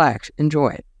relax,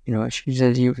 enjoy it." She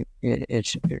said,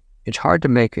 it's hard to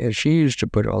make, as she used to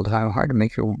put it all the time, hard to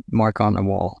make your mark on the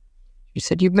wall. She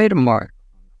said, "You've made a mark,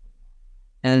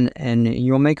 and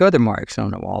you'll make other marks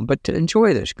on the wall, but to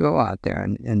enjoy this, go out there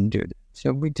and do it."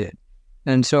 So we did,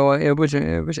 and so it was an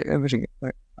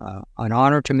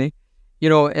honor to me.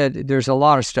 There's a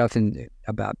lot of stuff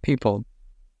about people,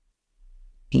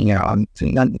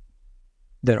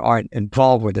 that aren't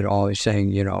involved with it, always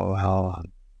saying, how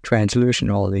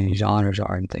translucent all of these honors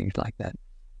are and things like that.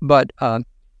 But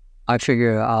I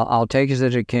figure I'll take it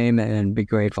as it came and be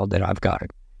grateful that I've got it.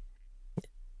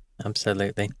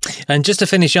 Absolutely. And just to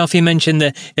finish off, you mentioned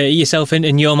that yourself and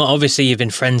Jorma, obviously you've been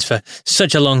friends for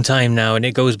such a long time now, and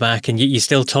it goes back, and you're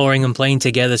still touring and playing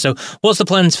together. So what's the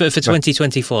plans for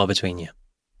 2024 between you?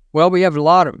 Well, we have a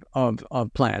lot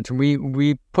of plans.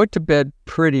 We put to bed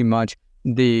pretty much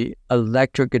the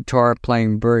electric guitar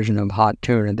playing version of Hot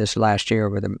Tuna this last year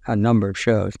with a number of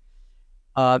shows,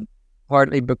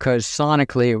 partly because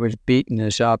sonically it was beating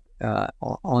us up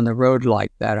on the road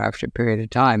like that after a period of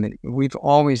time. And we've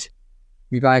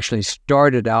actually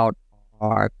started out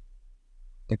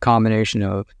the combination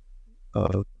of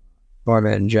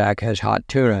Barbara and Jack has Hot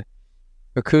Tuna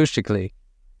acoustically,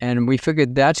 and we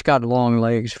figured that's got long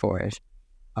legs for us.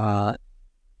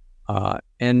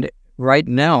 And right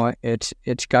now,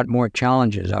 it's got more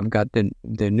challenges. I've got the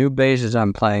new basses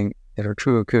I'm playing that are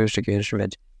true acoustic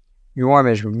instruments. Jorma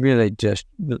has really just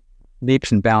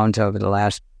leaps and bounds over the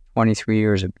last 23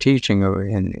 years of teaching,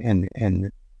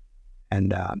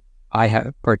 and I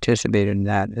have participated in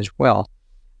that as well.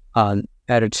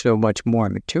 Added so much more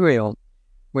material.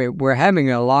 We're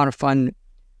having a lot of fun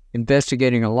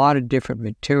investigating a lot of different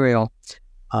material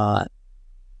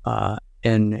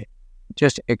in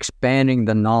just expanding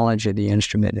the knowledge of the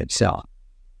instrument itself.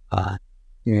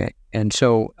 And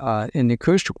so in the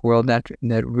acoustic world, that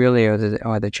really are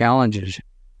the challenges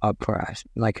up for us.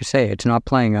 Like I say, it's not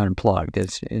playing unplugged.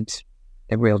 It's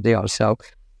a real deal. So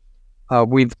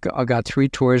we've got 3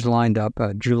 tours lined up: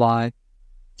 July,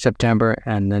 September,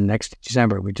 and then next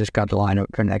December. We just got the lineup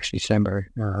for next December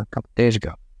a couple of days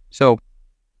ago. So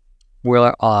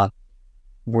we'll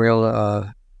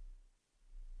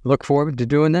look forward to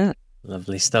doing that.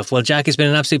 Lovely stuff. Well, Jack, it's been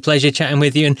an absolute pleasure chatting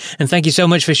with you, and thank you so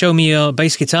much for showing me your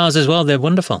bass guitars as well. They're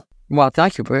wonderful. Well,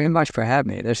 thank you very much for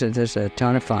having me. This is a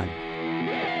ton of fun.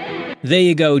 There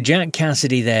you go, Jack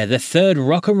Casady there, the 3rd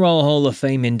Rock and Roll Hall of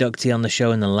Fame inductee on the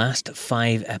show in the last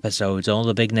 5 episodes. All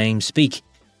the big names speak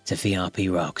to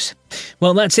VRP Rocks.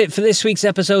 Well, that's it for this week's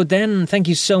episode then. Thank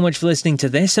you so much for listening to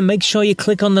this, and make sure you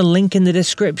click on the link in the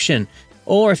description.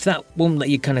 Or if that won't let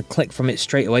you kind of click from it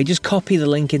straight away, just copy the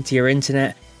link into your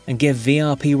internet and give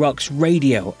VRP Rocks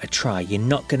Radio a try. You're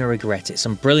not going to regret it.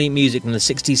 Some brilliant music from the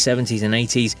 60s, 70s and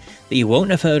 80s that you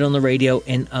won't have heard on the radio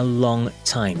in a long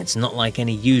time. It's not like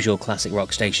any usual classic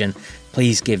rock station.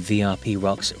 Please give VRP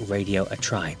Rocks Radio a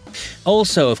try.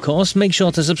 Also, of course, make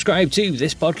sure to subscribe to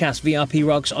this podcast, VRP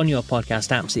Rocks, on your podcast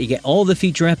apps so you get all the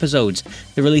future episodes.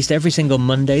 They're released every single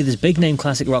Monday. There's big name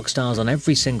classic rock stars on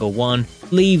every single one.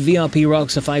 Leave VRP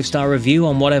Rocks a 5-star review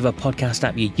on whatever podcast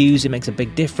app you use. It makes a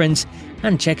big difference.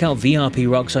 And check out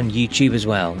VRP Rocks on YouTube as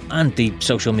well, and the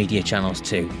social media channels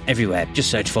too. Everywhere,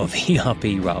 just search for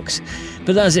VRP Rocks.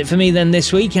 But that's it for me then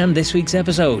this week and this week's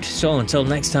episode. So until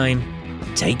next time,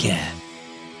 take care.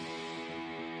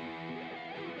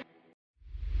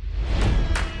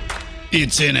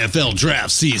 It's NFL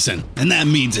draft season, and that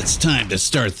means it's time to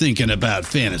start thinking about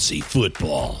fantasy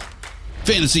football.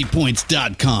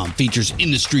 FantasyPoints.com features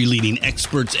industry-leading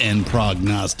experts and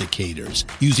prognosticators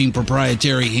using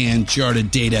proprietary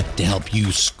hand-charted data to help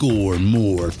you score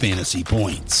more fantasy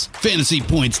points.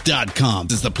 FantasyPoints.com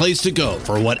is the place to go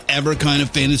for whatever kind of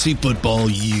fantasy football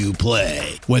you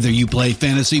play. Whether you play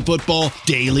fantasy football,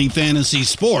 daily fantasy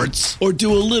sports, or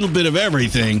do a little bit of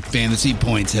everything, Fantasy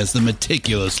Points has the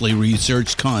meticulously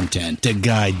researched content to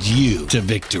guide you to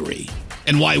victory.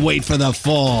 And why wait for the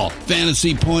fall?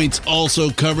 Fantasy Points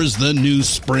also covers the new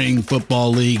spring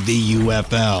football league, the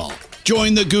UFL.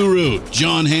 Join the guru,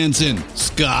 John Hansen,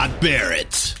 Scott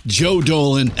Barrett, Joe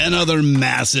Dolan, and other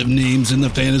massive names in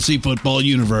the fantasy football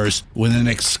universe with an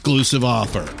exclusive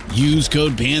offer. Use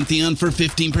code Pantheon for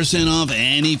 15% off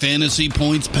any Fantasy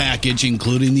Points package,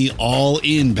 including the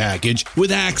all-in package,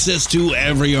 with access to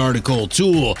every article,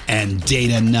 tool, and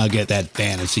data nugget that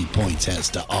Fantasy Points has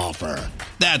to offer.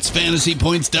 That's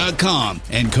FantasyPoints.com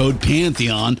and code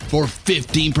Pantheon for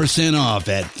 15% off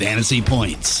at Fantasy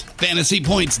Points.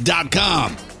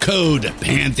 FantasyPoints.com, code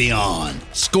Pantheon.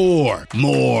 Score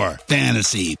more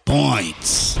fantasy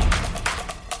points.